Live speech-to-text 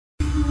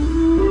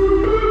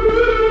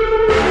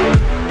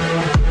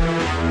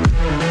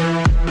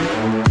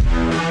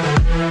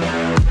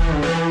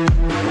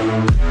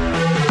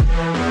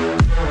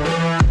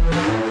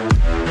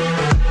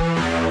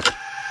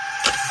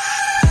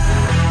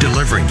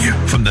you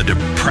from the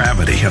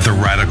depravity of the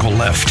radical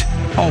left.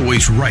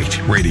 Always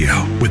Right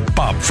Radio with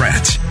Bob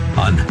Frantz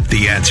on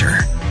The Answer.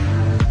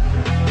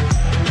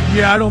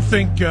 Yeah, I don't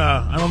think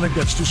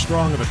that's too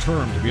strong of a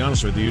term, to be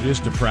honest with you. It is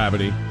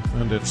depravity,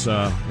 and it's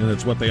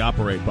what they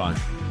operate by.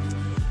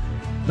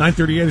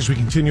 9:38 as we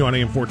continue on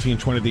AM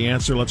 1420 The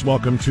Answer. Let's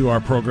welcome to our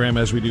program,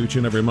 as we do each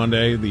and every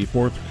Monday, the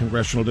 4th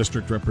Congressional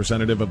District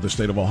Representative of the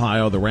state of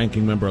Ohio, the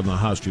ranking member on the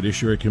House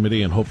Judiciary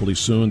Committee, and hopefully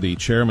soon the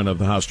chairman of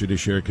the House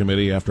Judiciary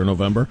Committee after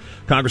November,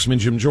 Congressman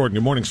Jim Jordan.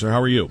 Good morning, sir.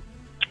 How are you?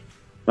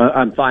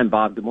 I'm fine,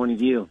 Bob. Good morning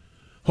to you.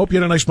 Hope you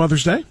had a nice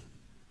Mother's Day.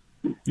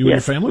 You and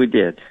your family? We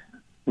did.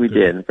 We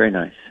did. Very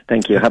nice.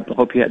 Thank you.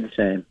 Hope you had the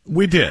same.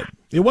 We did.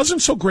 It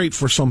wasn't so great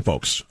for some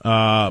folks,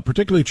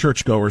 particularly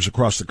churchgoers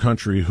across the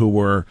country who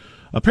were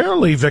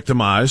apparently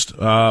victimized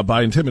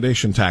by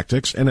intimidation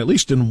tactics, and at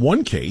least in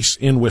one case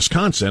in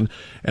Wisconsin,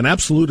 an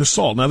absolute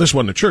assault. Now, this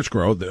wasn't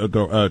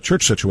a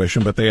church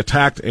situation, but they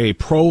attacked a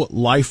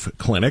pro-life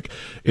clinic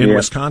in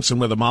Wisconsin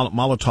with a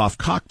Molotov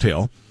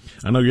cocktail.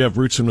 I know you have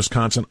roots in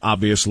Wisconsin,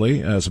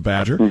 obviously, as a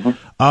Badger.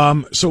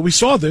 Mm-hmm. So we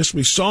saw this.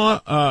 We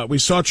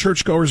saw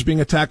churchgoers being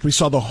attacked. We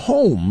saw the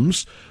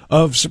homes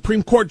of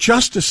Supreme Court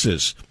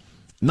justices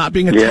not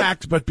being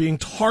attacked, but being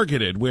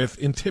targeted with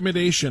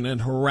intimidation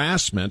and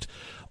harassment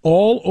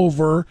all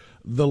over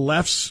the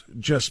left's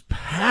just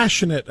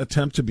passionate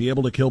attempt to be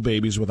able to kill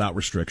babies without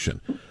restriction.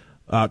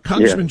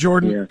 Congressman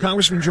Jordan,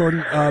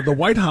 the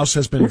White House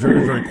has been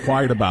very, very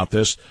quiet about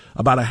this.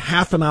 About a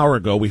half an hour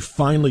ago, we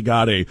finally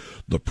got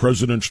the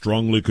president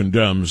strongly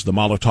condemns the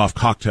Molotov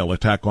cocktail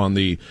attack on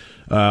the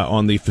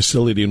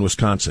facility in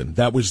Wisconsin.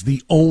 That was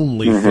the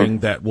only thing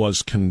that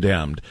was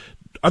condemned.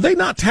 Are they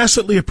not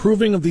tacitly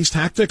approving of these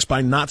tactics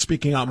by not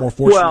speaking out more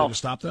forcefully to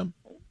stop them?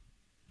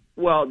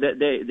 Well, this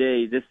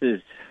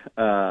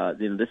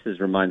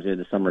reminds me of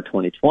the summer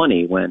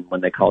 2020 when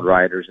they called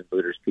rioters and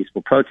looters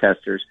peaceful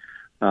protesters.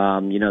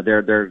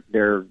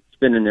 They're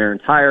spending their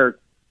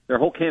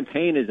whole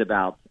campaign is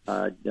about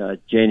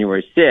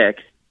January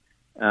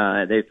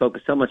 6th. They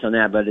focus so much on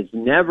that, but it's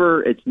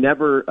never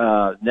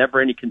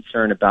any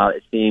concern about,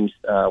 it seems,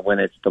 when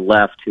it's the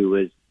left who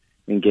is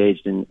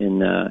engaged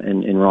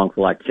in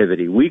wrongful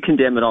activity. We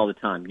condemn it all the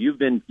time. You've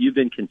been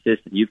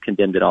consistent. You've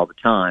condemned it all the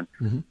time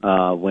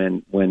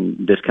when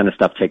this kind of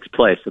stuff takes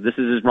place. So this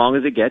is as wrong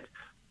as it gets.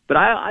 But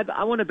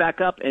I want to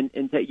back up and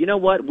say, you know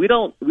what? We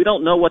don't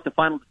know what the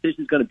final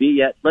decision is going to be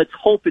yet. Let's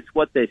hope it's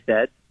what they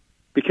said,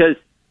 because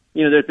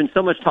there's been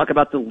so much talk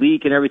about the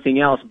leak and everything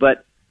else.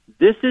 But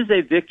this is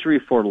a victory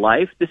for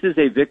life. This is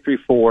a victory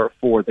for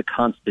the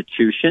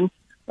Constitution.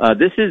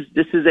 This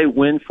is a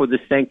win for the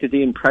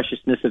sanctity and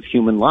preciousness of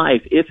human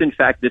life, if in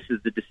fact this is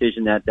the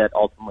decision that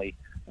ultimately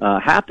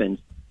happens.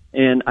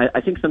 And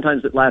I think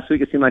sometimes last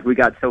week it seemed like we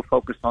got so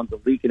focused on the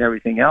leak and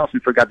everything else,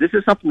 we forgot this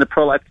is something the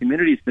pro-life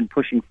community has been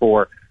pushing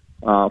for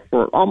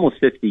almost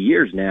 50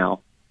 years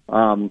now.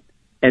 And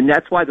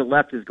that's why the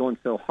left is going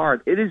so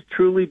hard. It is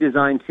truly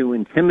designed to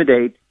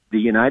intimidate the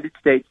United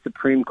States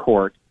Supreme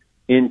Court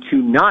into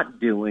not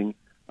doing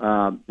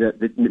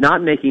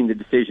not making the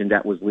decision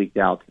that was leaked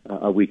out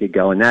a week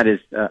ago, and that is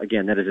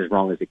as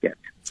wrong as it gets.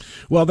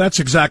 Well,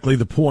 that's exactly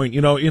the point.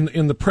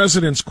 In the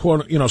president's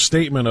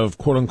statement of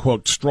quote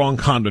unquote strong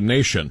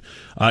condemnation,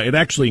 it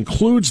actually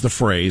includes the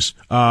phrase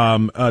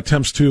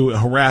attempts to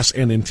harass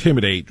and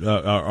intimidate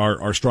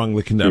are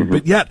strongly condemned.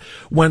 But yet,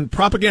 when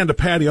Propaganda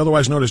Patty,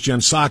 otherwise known as Jen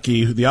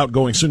Psaki,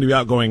 the soon to be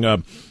outgoing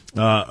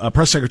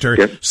press secretary,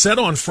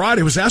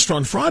 was asked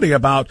on Friday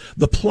about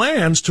the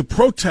plans to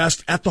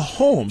protest at the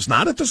homes,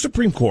 not at the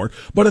Supreme Court,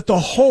 but at the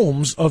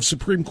homes of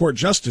Supreme Court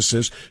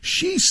justices.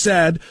 She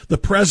said the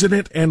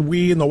president and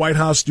we in the White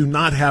House do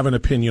not have an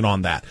opinion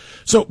on that.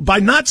 So by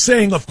not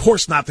saying, of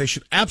course not, they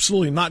should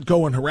absolutely not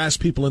go and harass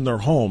people in their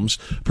homes,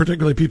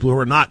 particularly people who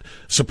are not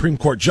Supreme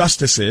Court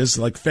justices,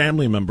 like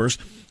family members.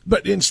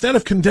 But instead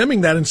of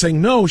condemning that and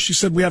saying no, she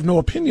said we have no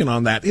opinion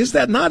on that. Is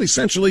that not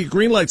essentially a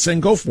green light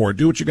saying go for it,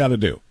 do what you got to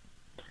do?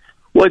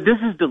 Well, this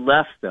is the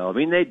left, though. I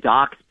mean, they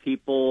dox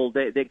people.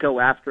 They go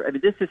after. I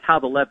mean, this is how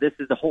the left. This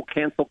is the whole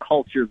cancel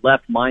culture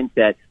left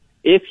mindset.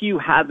 If you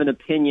have an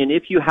opinion,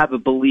 if you have a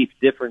belief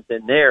different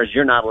than theirs,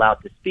 you're not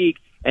allowed to speak.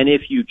 And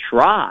if you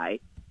try,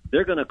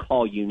 they're going to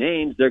call you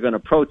names. They're going to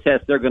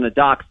protest. They're going to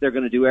dox. They're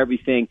going to do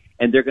everything,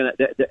 and they're going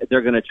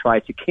to try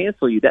to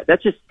cancel you.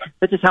 That's just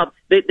how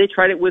they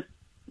tried it with.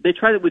 They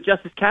tried it with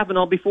Justice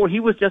Kavanaugh before he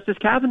was Justice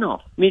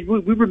Kavanaugh. I mean,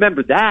 we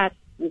remember that.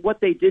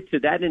 What they did to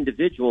that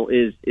individual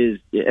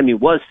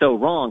was so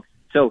wrong.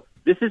 So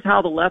this is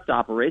how the left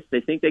operates.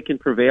 They think they can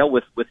prevail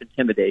with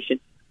intimidation.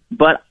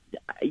 But,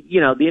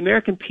 the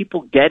American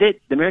people get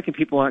it. The American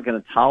people aren't going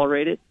to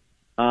tolerate it.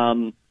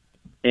 When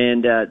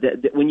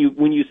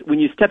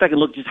you step back and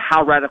look just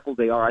how radical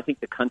they are, I think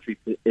the country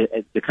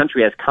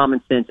has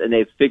common sense, and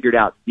they've figured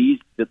out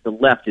that the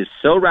left is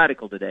so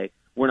radical today.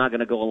 We're not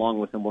going to go along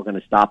with them. We're going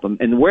to stop them.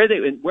 And where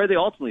they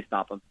ultimately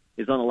stop them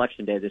is on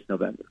Election Day this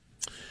November.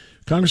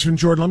 Congressman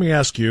Jordan, let me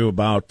ask you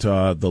about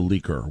the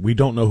leaker. We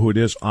don't know who it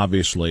is,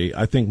 obviously.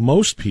 I think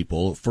most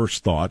people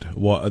first thought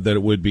that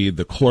it would be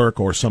the clerk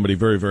or somebody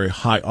very, very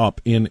high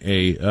up in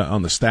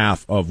on the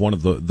staff of one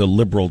of the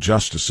liberal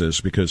justices,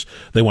 because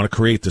they want to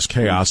create this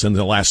chaos in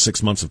the last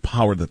 6 months of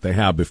power that they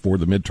have before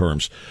the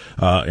midterms,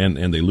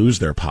 and they lose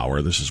their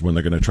power. This is when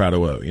they're going to try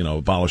to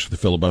abolish the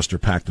filibuster,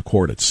 pack the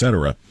court,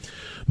 etc.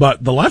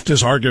 But the left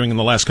is arguing in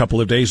the last couple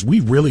of days,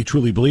 we really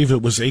truly believe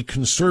it was a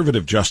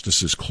conservative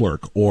justice's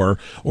clerk or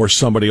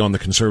somebody on the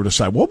conservative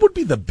side. What would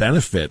be the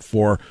benefit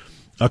for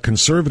a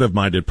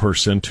conservative-minded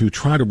person to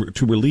try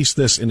to release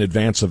this in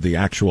advance of the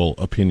actual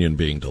opinion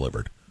being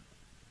delivered?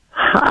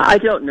 I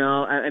don't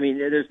know. I mean,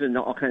 there's been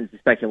all kinds of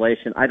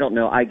speculation. I don't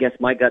know. I guess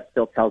my gut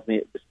still tells me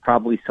it was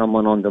probably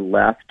someone on the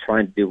left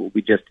trying to do what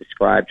we just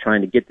described,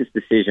 trying to get this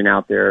decision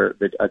out there,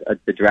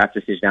 the draft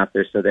decision out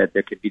there, so that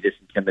there could be this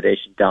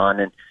intimidation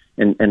done,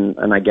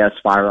 and I guess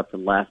fire up the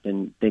left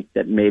and think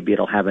that maybe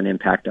it'll have an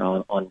impact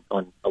on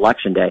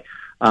Election Day.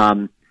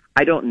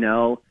 I don't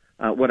know.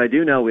 What I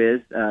do know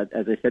is,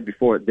 as I said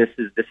before, if this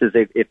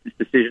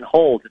decision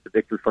holds, it's a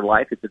victory for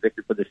life. It's a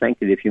victory for the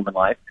sanctity of human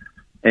life.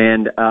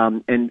 And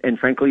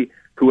frankly,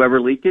 whoever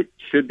leaked it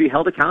should be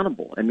held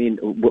accountable. I mean,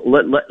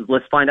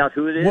 let's find out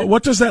who it is.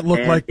 What does that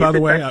look like, by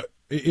the way,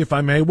 if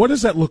I may? What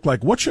does that look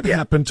like? What should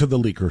happen to the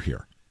leaker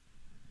here?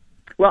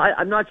 Well,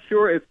 I'm not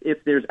sure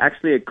if there's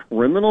actually a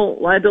criminal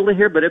liability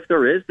here, but if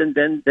there is,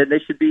 then they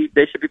should be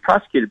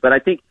prosecuted. But I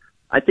think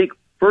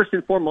first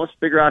and foremost,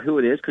 figure out who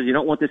it is, because you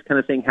don't want this kind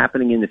of thing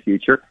happening in the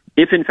future.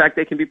 If in fact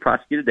they can be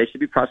prosecuted, they should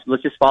be prosecuted.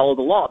 Let's just follow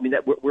the law. I mean,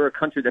 we're a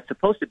country that's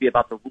supposed to be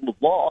about the rule of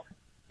law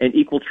and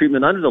equal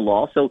treatment under the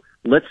law. So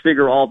let's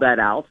figure all that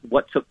out,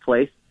 what took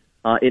place.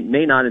 It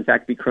may not, in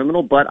fact, be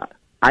criminal, but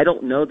I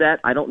don't know that.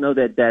 I don't know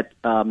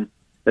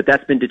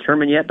that's been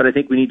determined yet, but I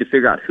think we need to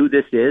figure out who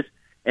this is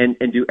and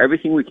do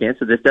everything we can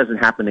so this doesn't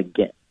happen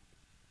again.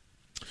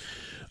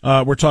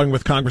 We're talking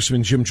with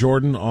Congressman Jim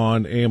Jordan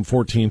on AM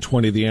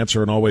 1420, The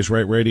Answer, and Always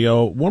Right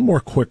Radio. One more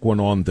quick one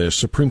on this.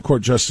 Supreme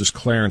Court Justice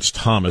Clarence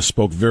Thomas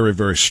spoke very,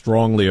 very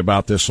strongly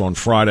about this on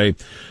Friday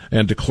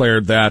and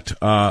declared that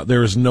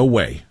there is no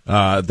way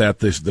that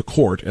the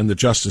court and the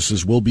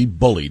justices will be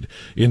bullied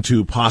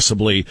into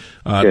possibly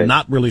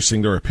not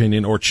releasing their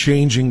opinion or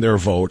changing their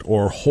vote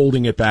or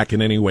holding it back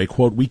in any way.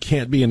 Quote, "We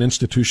can't be an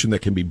institution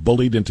that can be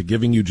bullied into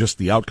giving you just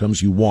the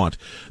outcomes you want.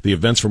 The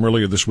events from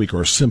earlier this week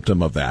are a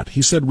symptom of that."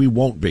 He said we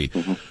won't be.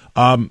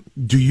 Mm-hmm.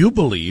 Do you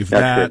believe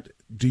that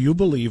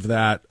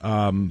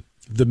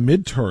the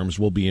midterms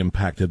will be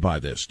impacted by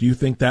this? Do you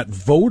think that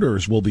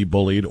voters will be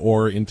bullied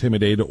or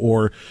intimidated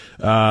or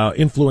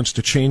influenced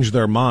to change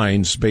their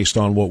minds based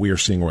on what we are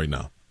seeing right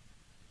now?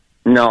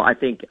 No, I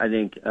think this.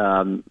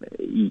 Well,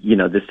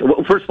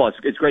 first of all,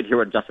 it's great to hear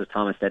what Justice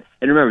Thomas said.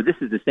 And remember,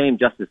 this is the same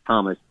Justice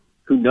Thomas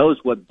who knows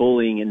what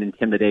bullying and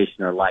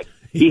intimidation are like.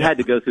 He had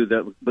to go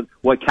through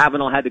what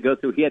Kavanaugh had to go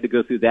through. He had to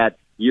go through that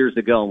years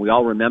ago, and we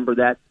all remember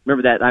that. I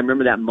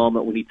remember that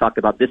moment when he talked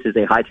about this is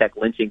a high-tech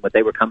lynching, but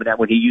they were coming at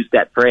when he used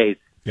that phrase.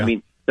 Yeah. I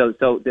mean, so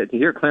to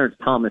hear Clarence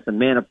Thomas, a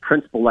man of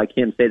principle like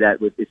him, say that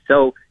is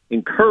so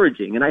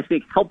encouraging, and I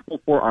think helpful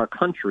for our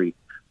country,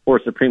 for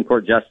a Supreme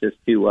Court justice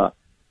to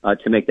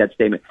make that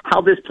statement.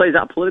 How this plays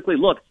out politically,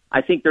 look,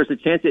 I think there's a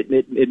chance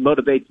it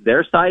motivates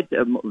their side,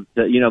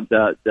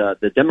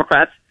 the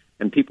Democrats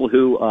and people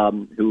who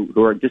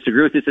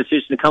disagree with this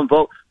decision to come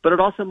vote, but it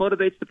also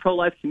motivates the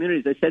pro-life community.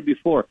 As I said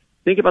before,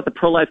 think about the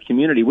pro-life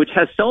community, which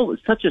has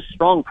such a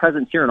strong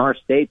presence here in our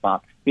state,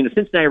 Bob.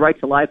 Cincinnati Right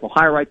to Life,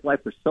 Ohio Right to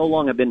Life for so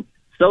long have been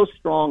so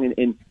strong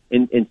in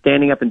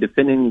standing up and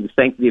defending the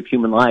sanctity of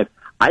human life.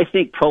 I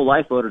think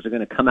pro-life voters are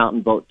going to come out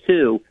and vote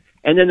too.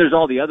 And then there's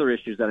all the other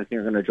issues that I think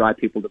are going to drive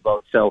people to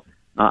vote. So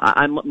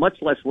I'm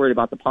much less worried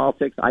about the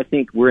politics. I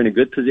think we're in a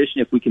good position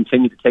if we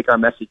continue to take our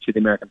message to the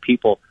American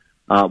people.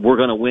 We're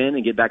going to win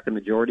and get back the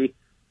majority.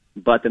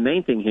 But the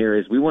main thing here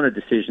is we want a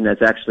decision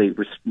that's actually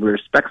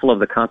respectful of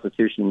the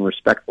Constitution and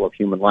respectful of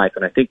human life.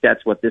 And I think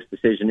that's what this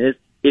decision is,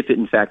 if it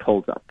in fact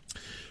holds up.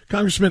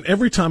 Congressman,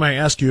 every time I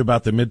ask you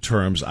about the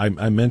midterms,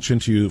 I mention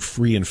to you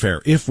free and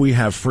fair, if we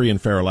have free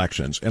and fair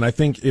elections. And I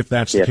think if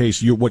that's the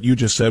case, what you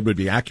just said would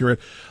be accurate.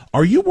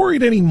 Are you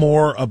worried any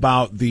more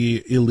about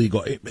the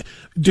illegal?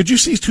 Did you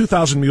see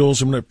 2,000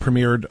 Mules when it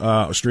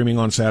premiered streaming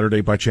on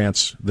Saturday by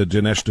chance, the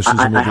Dinesh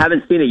D'Souza movie? I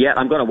haven't seen it yet.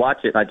 I'm going to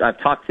watch it. I've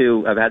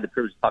had the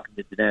privilege of talking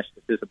to Dinesh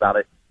D'Souza about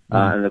it.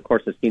 And of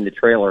course I've seen the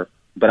trailer.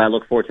 But I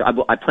look forward to.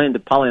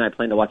 Polly and I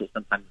plan to watch it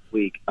sometime this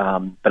week.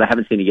 But I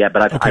haven't seen it yet.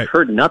 But I've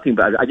heard nothing.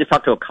 But I just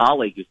talked to a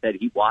colleague who said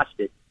he watched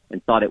it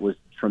and thought it was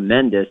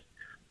tremendous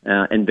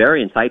and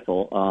very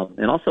insightful,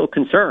 and also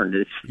concerned.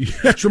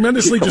 Yeah,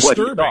 tremendously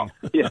disturbing.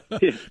 Yeah.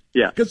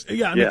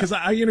 Because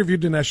I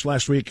interviewed Dinesh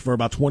last week for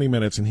about 20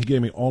 minutes, and he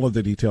gave me all of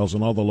the details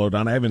and all the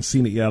lowdown. I haven't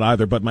seen it yet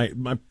either. But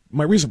my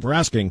reason for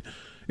asking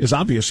is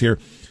obvious here.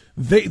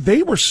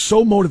 They were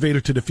so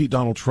motivated to defeat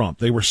Donald Trump.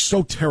 They were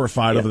so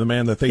terrified of the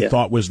man that they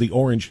thought was the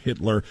Orange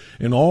Hitler,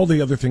 and all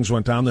the other things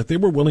went down, that they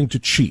were willing to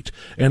cheat.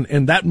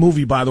 And that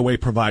movie, by the way,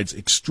 provides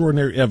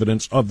extraordinary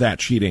evidence of that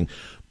cheating.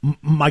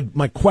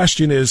 My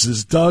question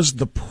is does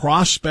the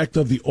prospect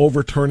of the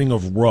overturning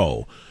of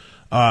Roe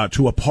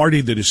to a party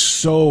that is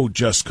so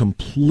just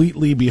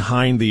completely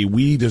behind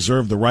we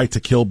deserve the right to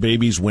kill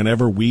babies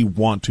whenever we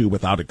want to,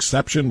 without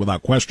exception,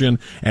 without question,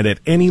 and at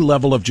any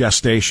level of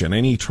gestation,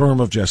 any term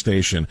of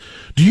gestation,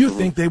 do you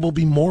think they will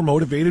be more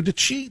motivated to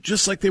cheat,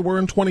 just like they were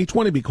in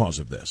 2020 because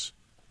of this?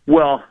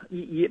 Well,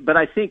 but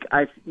I think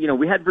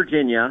we had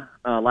Virginia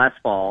last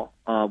fall,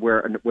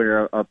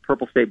 where a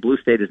purple state, blue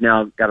state has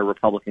now got a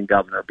Republican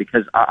governor,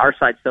 because our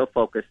side's so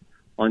focused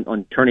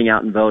on turning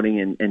out and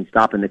voting and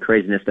stopping the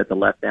craziness at the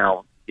left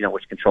now,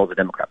 which controls the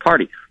Democrat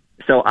Party.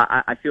 So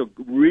I feel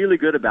really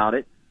good about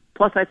it.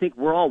 Plus, I think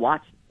we're all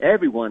watching,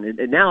 everyone.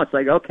 And now it's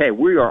like, okay,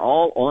 we are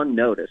all on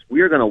notice.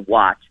 We are going to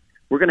watch.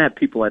 We're going to have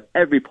people at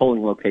every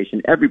polling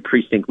location, every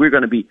precinct. We're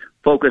going to be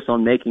focused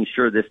on making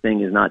sure this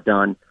thing is not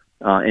done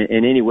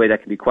in any way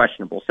that can be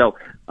questionable. So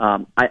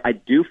I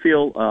do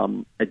feel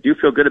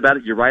good about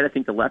it. You're right. I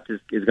think the left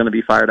is going to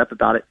be fired up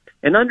about it.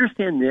 And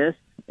understand this,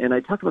 and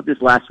I talked about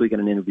this last week in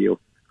an interview,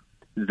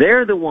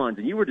 they're the ones,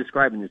 and you were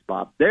describing this,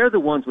 Bob, they're the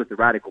ones with the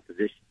radical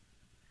position.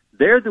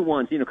 They're the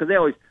ones, because they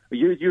always,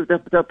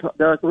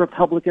 the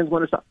Republicans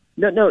want to stop.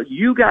 No,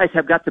 you guys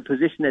have got the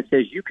position that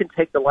says you can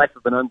take the life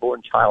of an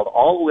unborn child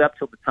all the way up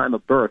till the time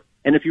of birth.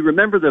 And if you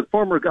remember the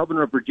former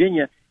governor of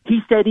Virginia, he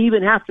said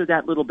even after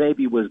that little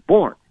baby was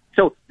born.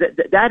 So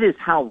that is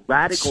how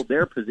radical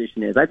their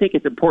position is. I think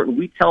it's important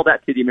we tell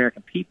that to the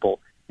American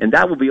people, and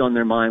that will be on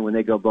their mind when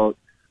they go vote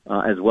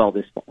as well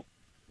this fall.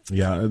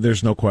 Yeah,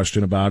 there's no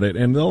question about it.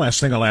 And the last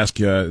thing I'll ask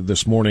you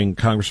this morning,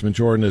 Congressman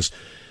Jordan, is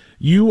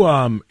you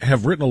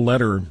have written a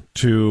letter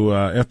to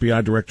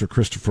FBI Director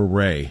Christopher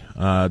Wray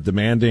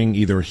demanding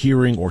either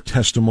hearing or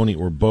testimony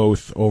or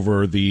both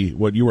over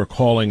what you are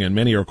calling, and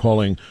many are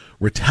calling,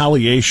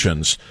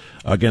 retaliations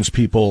against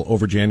people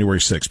over January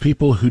 6th.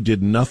 People who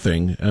did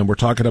nothing, and we're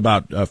talking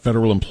about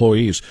federal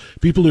employees,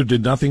 people who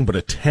did nothing but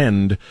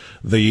attend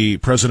the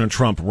President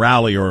Trump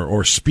rally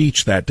or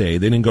speech that day.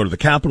 They didn't go to the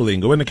Capitol. They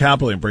didn't go in the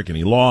Capitol. They didn't break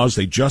any laws.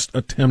 They just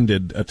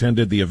attended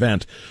the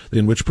event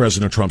in which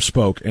President Trump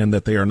spoke, and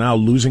that they are now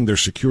losing their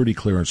security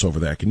clearance over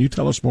that. Can you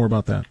tell us more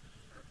about that?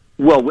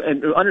 Well,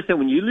 and understand,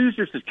 when you lose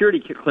your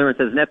security clearance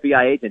as an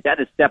FBI agent,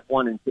 that is step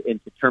one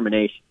into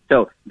termination.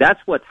 So that's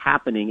what's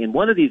happening. And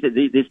one of these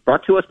is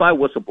brought to us by a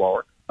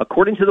whistleblower.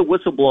 According to the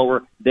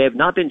whistleblower, they have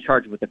not been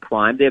charged with a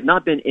crime. They have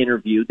not been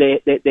interviewed.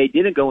 They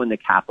didn't go in the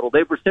Capitol.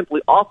 They were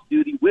simply off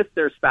duty with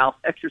their spouse,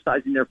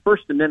 exercising their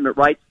First Amendment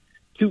rights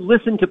to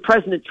listen to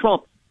President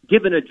Trump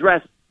give an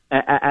address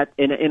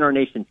in our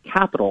nation's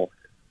Capitol,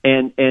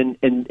 and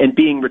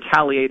being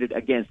retaliated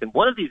against. And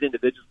one of these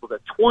individuals was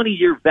a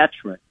 20-year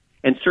veteran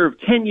and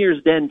served 10 years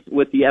then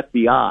with the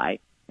FBI,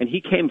 and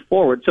he came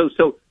forward.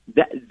 So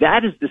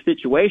that is the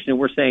situation.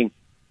 We're saying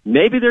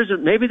maybe there's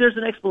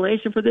an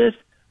explanation for this,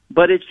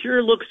 but it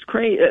sure looks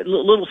a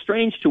little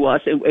strange to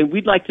us, and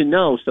we'd like to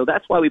know. So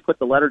that's why we put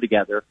the letter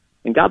together.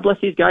 And God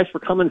bless these guys for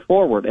coming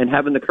forward and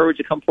having the courage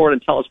to come forward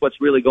and tell us what's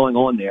really going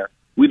on there.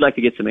 We'd like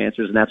to get some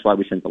answers, and that's why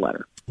we sent the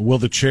letter. Will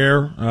the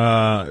chair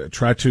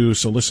try to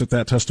solicit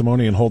that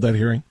testimony and hold that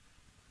hearing?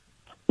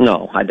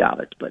 No, I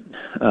doubt it. But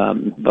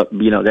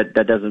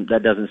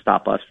that doesn't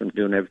stop us from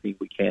doing everything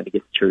we can to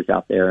get the truth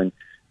out there and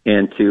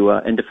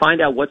to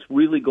find out what's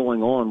really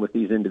going on with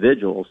these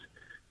individuals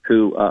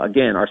who,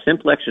 again, are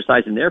simply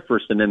exercising their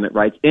First Amendment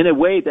rights in a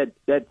way that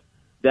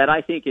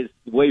I think is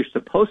the way you're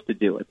supposed to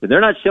do it. So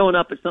they're not showing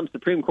up at some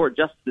Supreme Court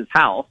justice's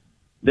house.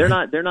 They're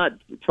not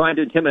trying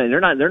to intimidate.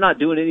 They're not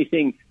doing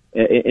anything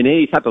in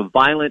any type of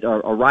violent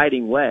or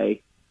rioting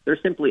way. They're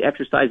simply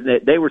exercising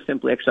it. They were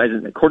simply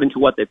exercising, according to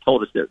what they've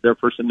told us, their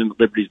First Amendment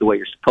liberties the way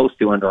you're supposed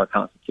to under our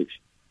Constitution.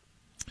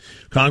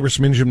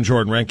 Congressman Jim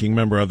Jordan, ranking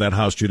member of that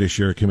House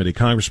Judiciary Committee.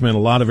 Congressman, a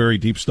lot of very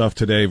deep stuff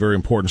today, very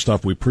important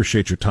stuff. We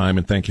appreciate your time,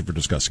 and thank you for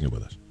discussing it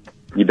with us.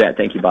 You bet.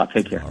 Thank you, Bob.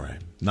 Take care. All right.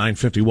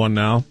 9:51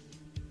 now.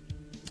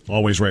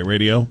 Always Right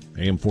Radio,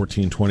 AM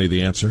 1420,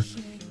 The Answer.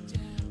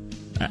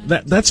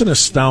 That's an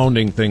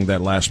astounding thing,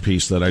 that last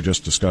piece that I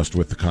just discussed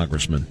with the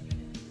congressman.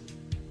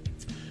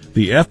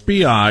 The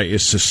FBI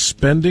is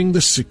suspending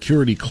the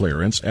security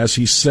clearance. As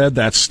he said,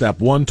 that's step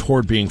one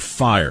toward being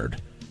fired.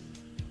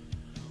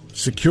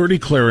 Security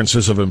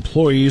clearances of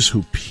employees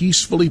who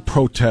peacefully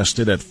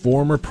protested at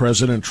former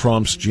President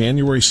Trump's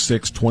January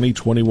 6,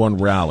 2021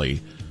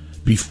 rally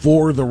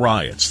before the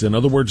riots. In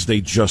other words,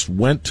 they just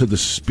went to the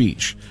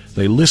speech.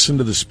 They listened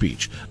to the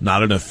speech.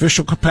 Not in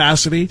official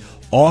capacity,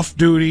 off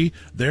duty,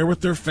 there with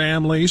their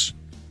families.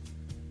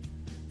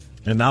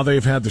 And now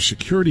they've had their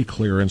security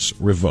clearance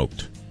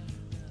revoked,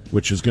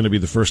 which is going to be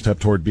the first step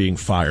toward being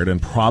fired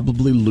and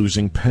probably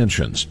losing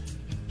pensions.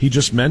 He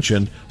just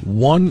mentioned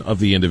one of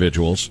the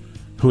individuals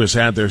who has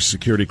had their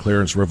security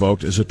clearance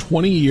revoked is a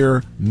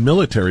 20-year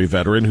military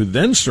veteran who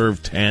then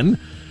served 10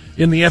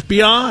 in the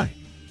FBI.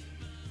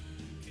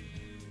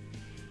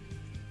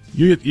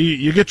 You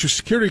get your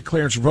security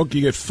clearance revoked,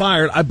 you get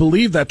fired. I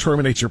believe that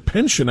terminates your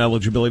pension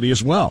eligibility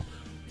as well.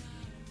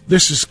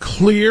 This is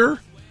clear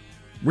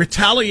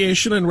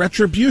retaliation and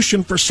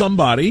retribution for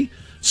somebody,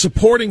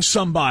 supporting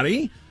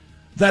somebody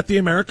that the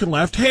American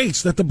left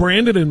hates, that the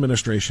Brandon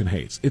administration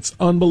hates. It's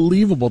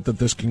unbelievable that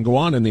this can go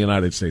on in the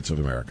United States of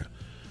America.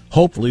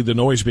 Hopefully, the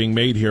noise being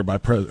made here by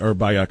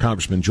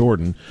Congressman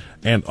Jordan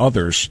and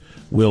others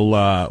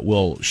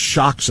will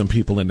shock some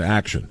people into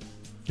action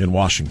in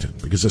Washington,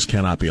 because this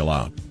cannot be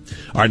allowed.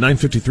 All right,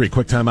 9:53,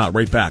 quick time out.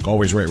 Right back.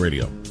 Always Right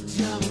Radio.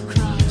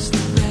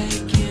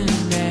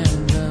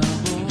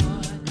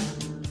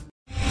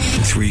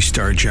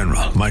 Three-star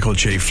General Michael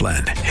J.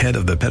 Flynn, head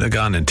of the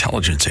Pentagon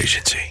Intelligence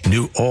Agency,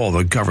 knew all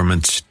the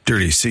government's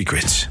dirty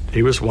secrets.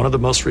 He was one of the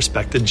most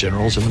respected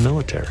generals in the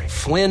military.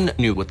 Flynn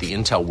knew what the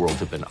intel world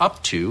had been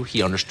up to.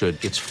 He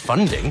understood its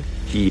funding.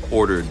 He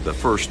ordered the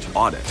first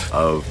audit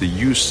of the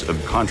use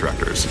of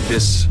contractors.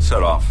 This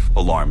set off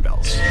alarm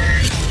bells.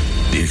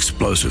 The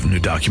explosive new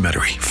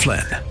documentary,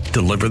 Flynn,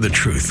 Deliver the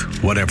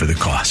Truth, Whatever the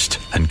Cost,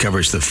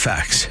 uncovers the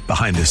facts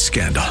behind this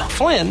scandal.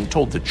 Flynn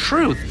told the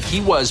truth.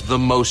 He was the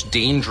most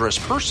dangerous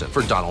person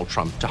for Donald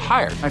Trump to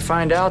hire. I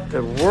find out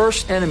the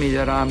worst enemy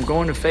that I'm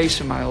going to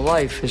face in my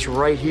life is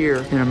right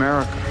here in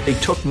America. They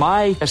took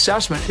my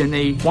assessment and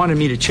they wanted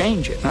me to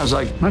change it. And I was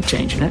like, I'm not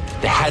changing it.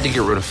 They had to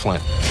get rid of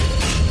Flynn.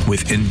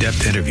 With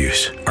in-depth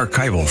interviews,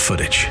 archival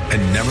footage,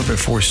 and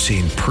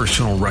never-before-seen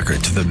personal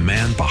records of the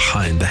man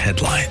behind the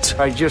headlines.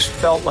 I just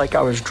felt like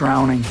I was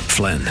drowning.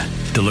 Flynn,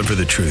 Deliver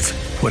the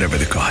Truth, Whatever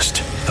the Cost.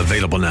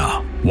 Available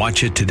now.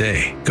 Watch it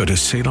today. Go to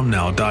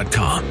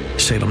salemnow.com.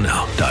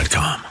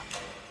 salemnow.com.